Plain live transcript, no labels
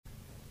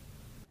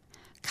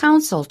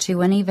Counsel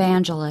to an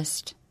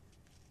Evangelist.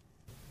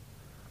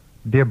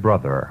 Dear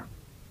brother,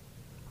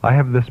 I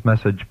have this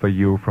message for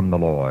you from the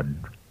Lord.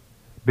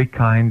 Be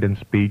kind in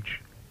speech,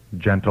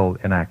 gentle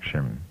in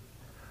action.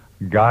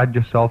 Guard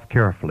yourself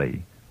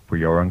carefully, for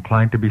you are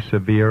inclined to be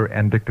severe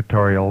and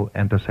dictatorial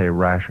and to say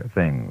rash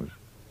things.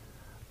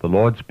 The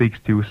Lord speaks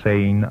to you,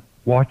 saying,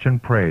 Watch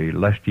and pray,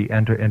 lest ye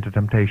enter into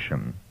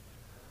temptation.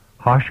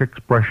 Harsh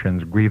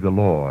expressions grieve the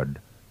Lord,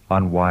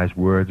 unwise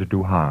words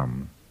do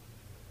harm.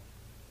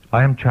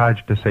 I am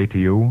charged to say to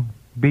you,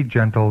 be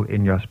gentle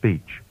in your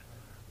speech.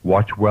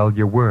 Watch well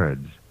your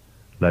words.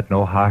 Let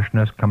no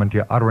harshness come into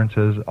your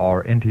utterances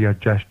or into your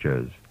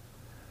gestures.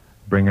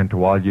 Bring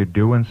into all you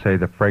do and say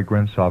the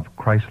fragrance of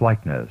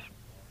Christ-likeness.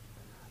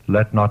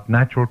 Let not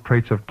natural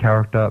traits of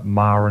character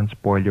mar and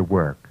spoil your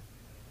work.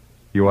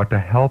 You are to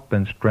help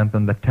and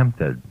strengthen the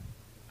tempted.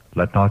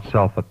 Let not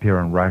self appear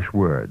in rash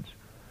words.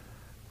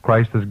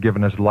 Christ has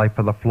given his life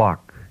for the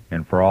flock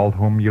and for all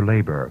whom you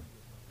labor.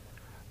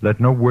 Let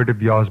no word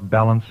of yours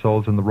balance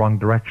souls in the wrong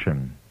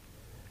direction.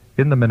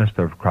 In the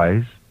minister of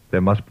Christ,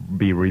 there must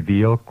be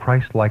revealed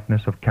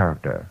Christ-likeness of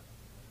character.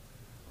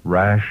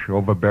 Rash,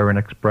 overbearing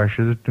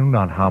expressions do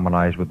not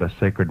harmonize with the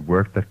sacred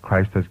work that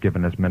Christ has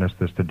given his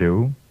ministers to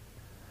do.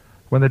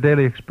 When the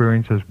daily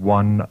experience is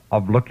one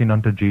of looking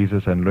unto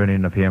Jesus and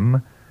learning of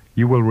him,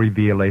 you will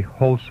reveal a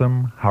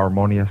wholesome,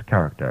 harmonious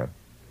character.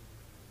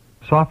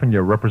 Soften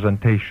your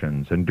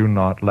representations and do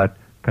not let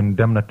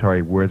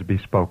condemnatory words be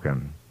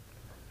spoken.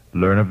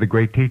 Learn of the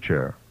great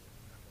teacher.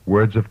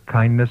 Words of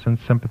kindness and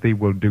sympathy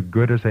will do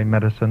good as a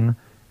medicine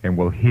and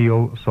will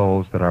heal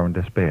souls that are in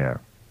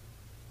despair.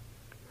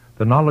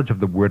 The knowledge of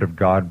the Word of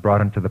God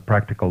brought into the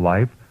practical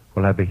life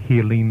will have a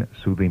healing,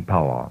 soothing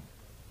power.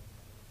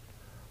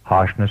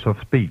 Harshness of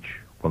speech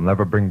will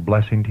never bring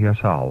blessing to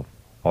yourself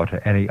or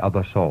to any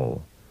other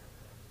soul.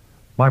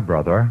 My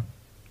brother,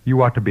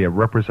 you ought to be a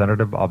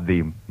representative of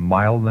the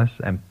mildness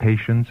and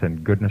patience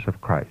and goodness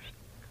of Christ.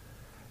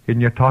 In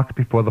your talks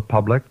before the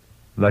public,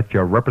 let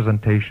your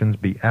representations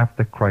be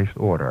after Christ's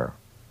order.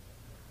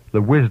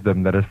 The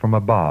wisdom that is from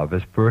above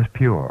is first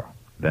pure,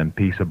 then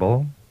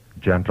peaceable,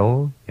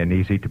 gentle, and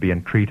easy to be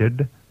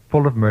entreated,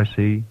 full of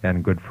mercy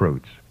and good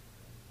fruits.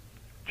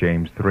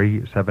 James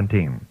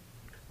 3:17.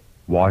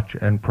 Watch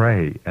and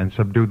pray, and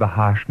subdue the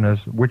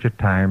harshness which at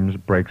times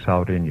breaks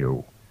out in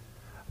you.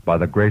 By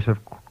the grace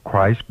of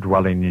Christ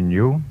dwelling in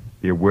you,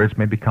 your words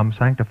may become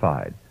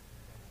sanctified.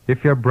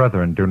 If your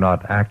brethren do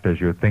not act as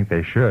you think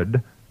they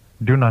should,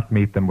 do not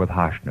meet them with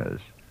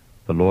harshness.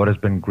 The Lord has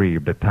been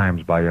grieved at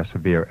times by your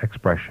severe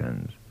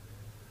expressions.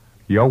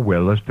 Your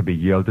will is to be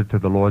yielded to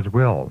the Lord's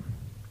will.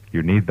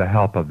 You need the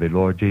help of the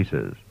Lord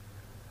Jesus.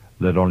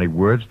 Let only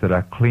words that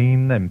are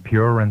clean and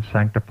pure and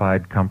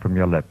sanctified come from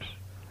your lips.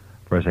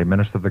 For as a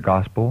minister of the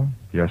gospel,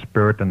 your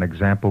spirit and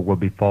example will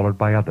be followed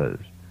by others.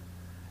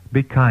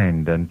 Be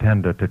kind and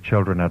tender to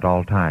children at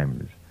all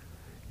times.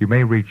 You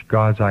may reach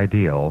God's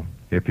ideal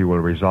if you will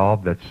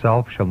resolve that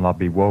self shall not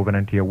be woven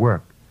into your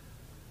work.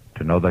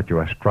 To know that you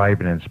are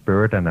striving in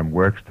spirit and in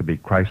works to be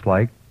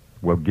Christ-like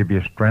will give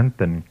you strength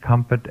and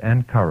comfort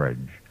and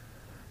courage.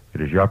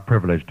 It is your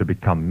privilege to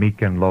become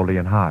meek and lowly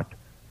in heart.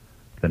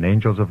 Then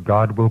angels of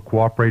God will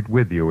cooperate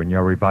with you in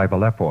your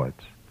revival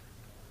efforts.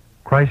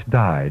 Christ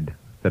died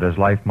that his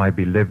life might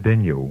be lived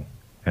in you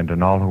and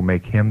in all who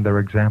make him their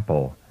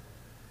example.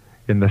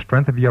 In the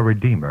strength of your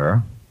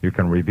Redeemer, you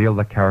can reveal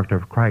the character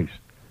of Christ,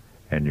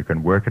 and you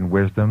can work in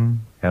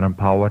wisdom and in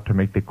power to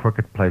make the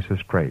crooked places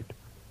straight.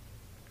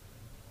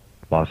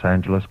 Los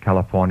Angeles,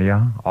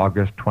 California,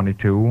 August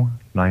 22,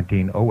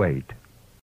 1908.